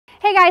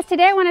Hey guys,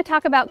 today I want to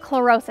talk about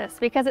chlorosis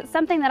because it's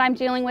something that I'm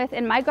dealing with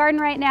in my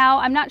garden right now.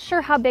 I'm not sure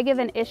how big of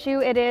an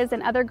issue it is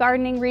in other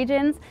gardening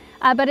regions,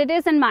 but it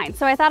is in mine.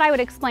 So I thought I would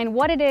explain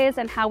what it is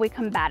and how we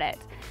combat it.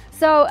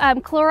 So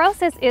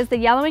chlorosis is the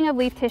yellowing of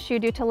leaf tissue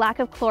due to lack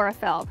of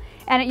chlorophyll.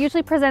 And it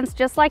usually presents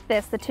just like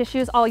this. The tissue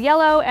is all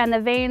yellow and the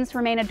veins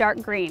remain a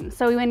dark green.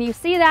 So when you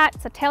see that,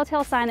 it's a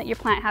telltale sign that your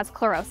plant has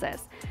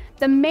chlorosis.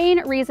 The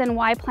main reason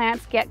why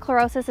plants get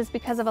chlorosis is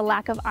because of a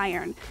lack of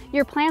iron.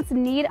 Your plants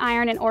need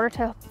iron in order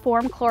to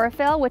form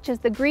chlorophyll, which is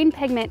the green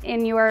pigment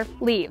in your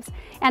leaves.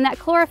 And that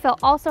chlorophyll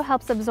also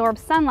helps absorb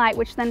sunlight,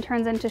 which then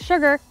turns into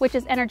sugar, which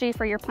is energy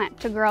for your plant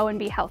to grow and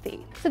be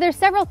healthy. So there's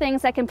several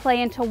things that can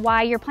play into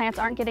why your plants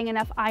aren't getting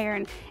enough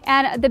iron.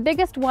 And the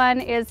biggest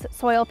one is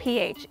soil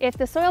pH. If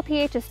the soil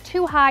pH is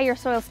too high, your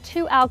soil's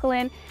too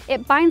alkaline,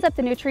 it binds up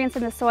the nutrients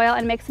in the soil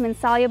and makes them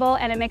insoluble,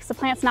 and it makes the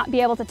plants not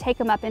be able to take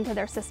them up into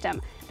their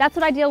system. That's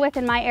what I deal with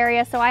in my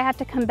area, so I have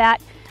to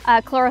combat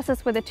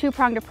chlorosis with a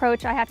two-pronged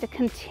approach. I have to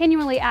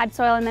continually add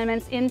soil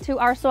amendments into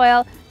our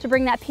soil to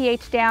bring that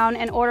pH down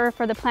in order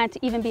for the plant to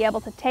even be able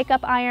to take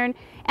up iron.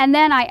 And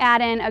then I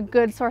add in a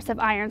good source of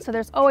iron, so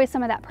there's always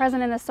some of that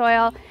present in the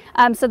soil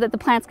so that the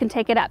plants can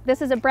take it up.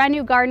 This is a brand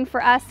new garden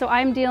for us, so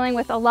I'm dealing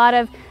with a lot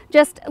of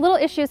just little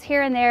issues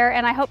here and there,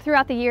 and I hope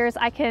throughout the years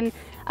I can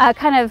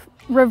kind of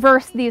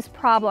reverse these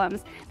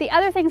problems. The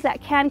other things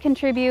that can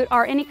contribute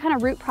are any kind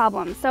of root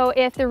problems. So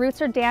if the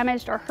roots are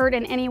damaged or hurt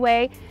in any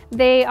way,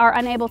 they are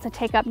unable to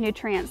take up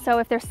nutrients. So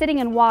if they're sitting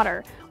in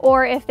water,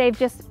 or if they've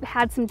just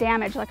had some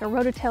damage like a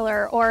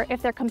rototiller, or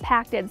if they're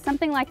compacted,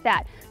 something like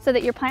that, so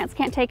that your plants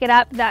can't take it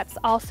up, that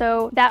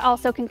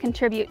also can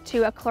contribute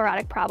to a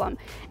chlorotic problem.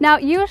 Now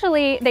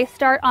usually they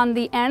start on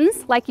the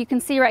ends, like you can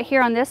see right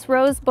here on this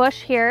rose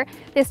bush here.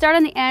 They start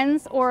on the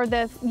ends or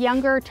the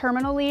younger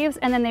terminal leaves,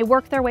 and then they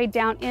work their way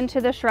down into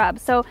the shrub.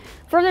 So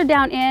further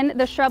down in,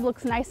 the shrub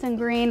looks nice and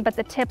green, but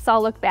the tips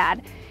all look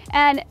bad.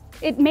 And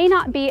it may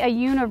not be a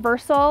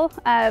universal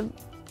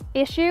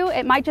issue.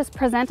 It might just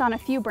present on a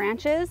few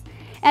branches.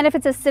 And if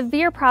it's a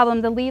severe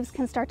problem, the leaves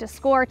can start to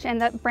scorch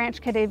and the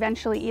branch could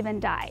eventually even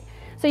die.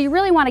 So you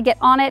really want to get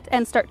on it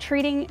and start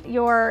treating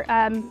your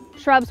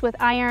shrubs with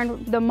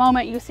iron the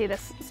moment you see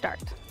this start.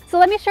 So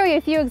let me show you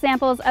a few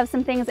examples of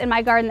some things in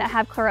my garden that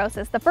have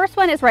chlorosis. The first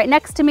one is right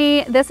next to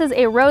me. This is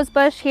a rose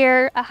bush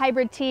here, a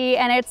hybrid tea,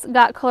 and it's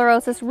got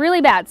chlorosis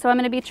really bad. So I'm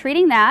going to be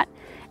treating that.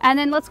 And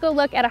then let's go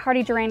look at a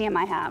hardy geranium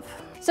I have.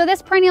 So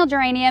this perennial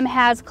geranium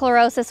has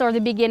chlorosis, or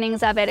the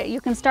beginnings of it. You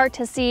can start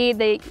to see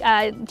the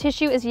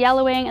tissue is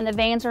yellowing and the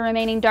veins are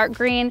remaining dark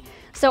green.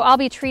 So I'll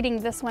be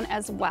treating this one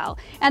as well.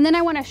 And then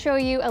I want to show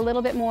you a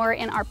little bit more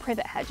in our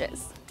privet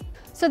hedges.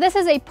 So this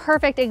is a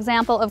perfect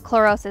example of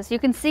chlorosis. You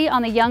can see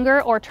on the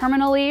younger or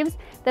terminal leaves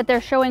that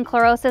they're showing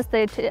chlorosis.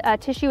 The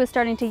tissue is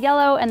starting to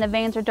yellow and the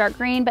veins are dark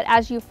green, but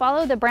as you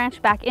follow the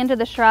branch back into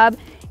the shrub,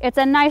 it's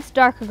a nice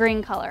dark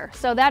green color.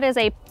 So that is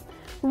a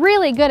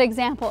really good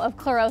example of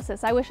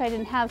chlorosis. I wish I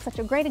didn't have such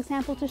a great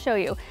example to show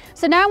you.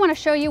 So now I want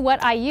to show you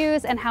what I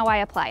use and how I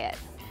apply it.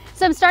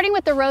 So I'm starting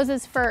with the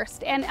roses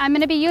first, and I'm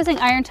going to be using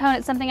Iron Tone.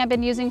 It's something I've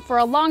been using for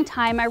a long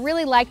time. I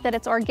really like that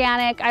it's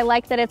organic. I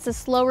like that it's a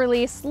slow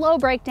release, slow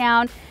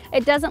breakdown.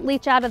 It doesn't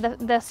leach out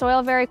of the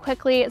soil very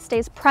quickly. It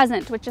stays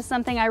present, which is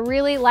something I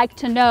really like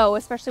to know,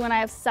 especially when I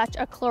have such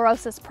a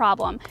chlorosis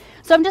problem.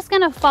 So I'm just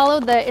going to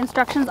follow the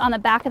instructions on the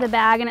back of the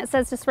bag, and it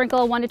says to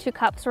sprinkle 1 to 2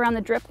 cups around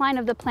the drip line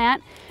of the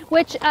plant,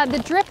 which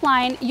the drip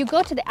line, you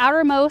go to the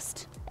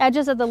outermost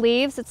edges of the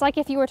leaves. It's like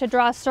if you were to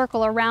draw a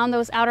circle around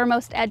those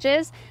outermost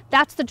edges,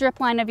 that's the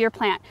drip line of your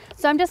plant.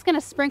 So I'm just going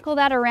to sprinkle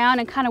that around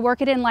and kind of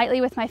work it in lightly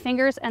with my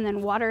fingers and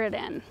then water it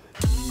in.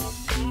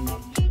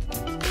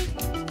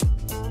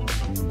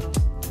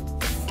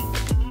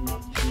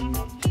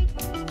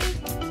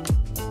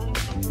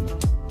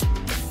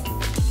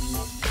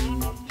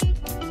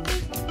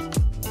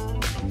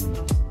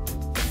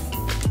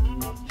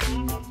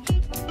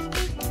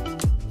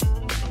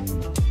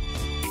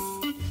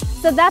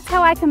 So that's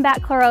how I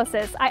combat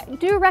chlorosis. I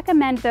do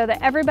recommend though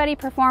that everybody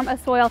perform a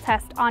soil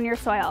test on your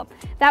soil.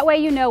 That way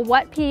you know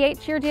what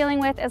pH you're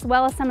dealing with, as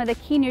well as some of the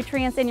key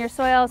nutrients in your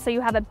soil, so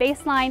you have a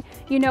baseline.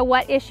 You know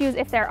what issues,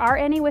 if there are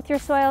any, with your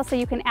soil, so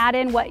you can add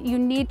in what you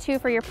need to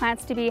for your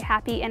plants to be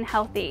happy and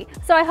healthy.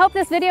 So I hope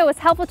this video was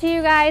helpful to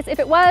you guys. If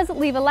it was,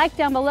 leave a like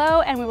down below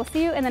and we will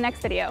see you in the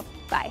next video.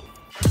 Bye.